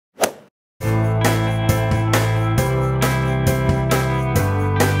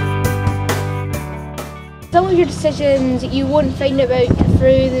major decisions you wouldn't find about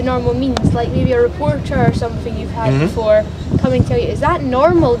through the normal means, like maybe a reporter or something you've had before coming to you? Is that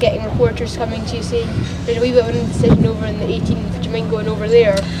normal, getting reporters coming to you saying there's a wee bit of a decision over in the 18th, do you mind going over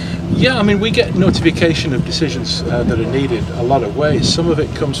there? Yeah, I mean, we get notification of decisions that are needed a lot of ways. Some of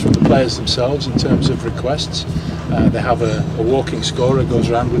it comes from the players themselves in terms of requests. They have a walking scorer goes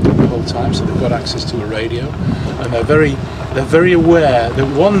around with them the whole time, so they've got access to a radio, and they're very aware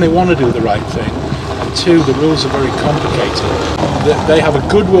that, one, they want to do the right thing, and two, the rules are very complicated. They have a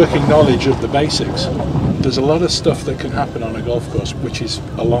good working knowledge of the basics. There's a lot of stuff that can happen on a golf course which is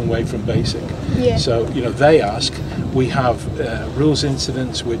a long way from basic. Yeah. So, you know, they ask. We have rules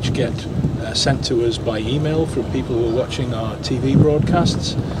incidents which get sent to us by email from people who are watching our TV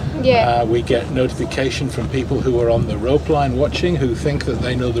broadcasts. Yeah. We get notification from people who are on the rope line watching, who think that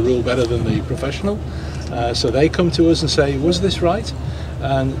they know the rule better than the professional. So they come to us and say, was this right?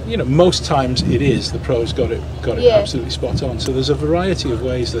 And you know, most times it is. The pros got it absolutely spot on. So there's a variety of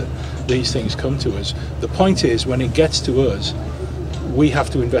ways that these things come to us. The point is, when it gets to us, we have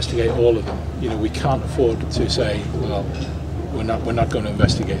to investigate all of them. You know, we can't afford to say, well, we're not going to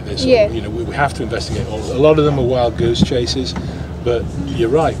investigate this. Yeah. Or, you know, we have to investigate all. A lot of them are wild goose chases, but you're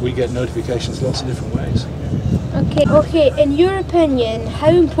right. We get notifications lots of different ways. Okay. In your opinion, how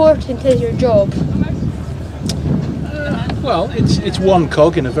important is your job? Well, it's one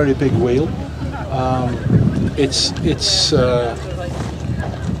cog in a very big wheel.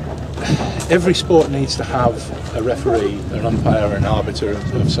 Every sport needs to have a referee, an umpire, an arbiter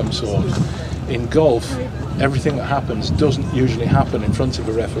of some sort. In golf, everything that happens doesn't usually happen in front of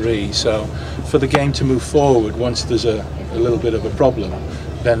a referee. So, for the game to move forward, once there's a little bit of a problem,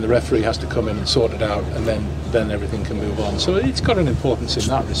 then the referee has to come in and sort it out, and then everything can move on. So it's got an importance in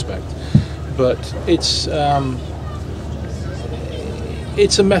that respect. But it's a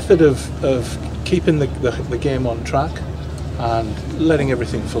method of keeping the game on track and letting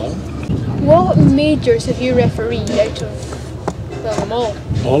everything flow. What majors have you refereed out of them all?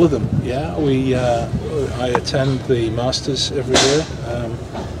 All of them, yeah. I attend the Masters every year.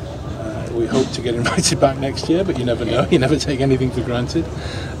 We hope to get invited back next year, but you never know. You never take anything for granted.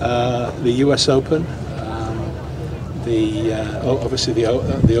 The US Open, obviously the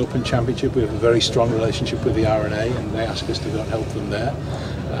Open Championship. We have a very strong relationship with the RNA, and they ask us to go and help them there.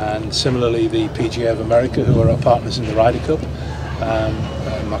 And similarly, the PGA of America, who are our partners in the Ryder Cup.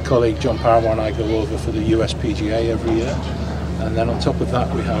 My colleague John Paramore and I go over for the US PGA every year. And then on top of that,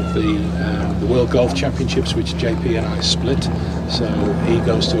 we have the World Golf Championships, which JP and I split. So he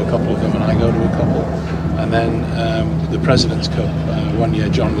goes to a couple of them and I go to a couple. And then the President's Cup, one year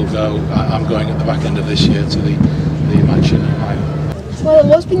John will go. I'm going at the back end of this year to the match in Ohio. Well,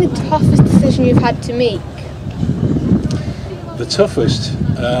 what's been the toughest decision you've had to make? The toughest?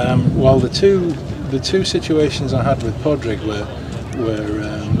 Well, the two situations I had with Podrick were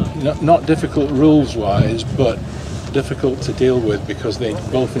not difficult rules-wise, but difficult to deal with because they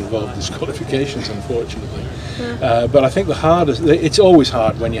both involved disqualifications, unfortunately. But I think the hardest, it's always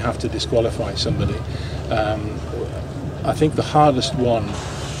hard when you have to disqualify somebody. I think the hardest one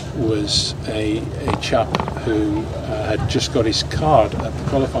was a chap who had just got his card at the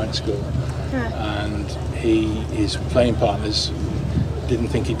qualifying school, and his playing partners didn't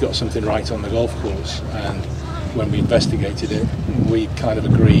think he'd got something right on the golf course, and when we investigated it, we kind of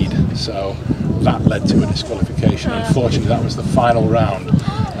agreed, so that led to a disqualification. Unfortunately, that was the final round,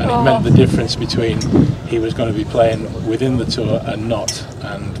 and it meant the difference between he was going to be playing within the tour and not,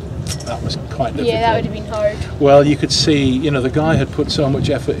 and that was quite difficult. Yeah, that would have been hard. Well, you could see, you know, the guy had put so much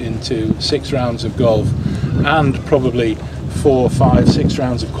effort into 6 rounds of golf and probably 4, 5, 6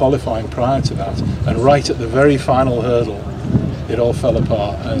 rounds of qualifying prior to that, and right at the very final hurdle, it all fell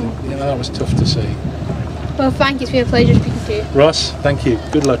apart, and you know, that was tough to see. Well, thank you. It's been a pleasure speaking to you. Ross, thank you.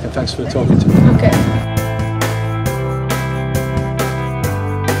 Good luck, and thanks for talking to me. Okay.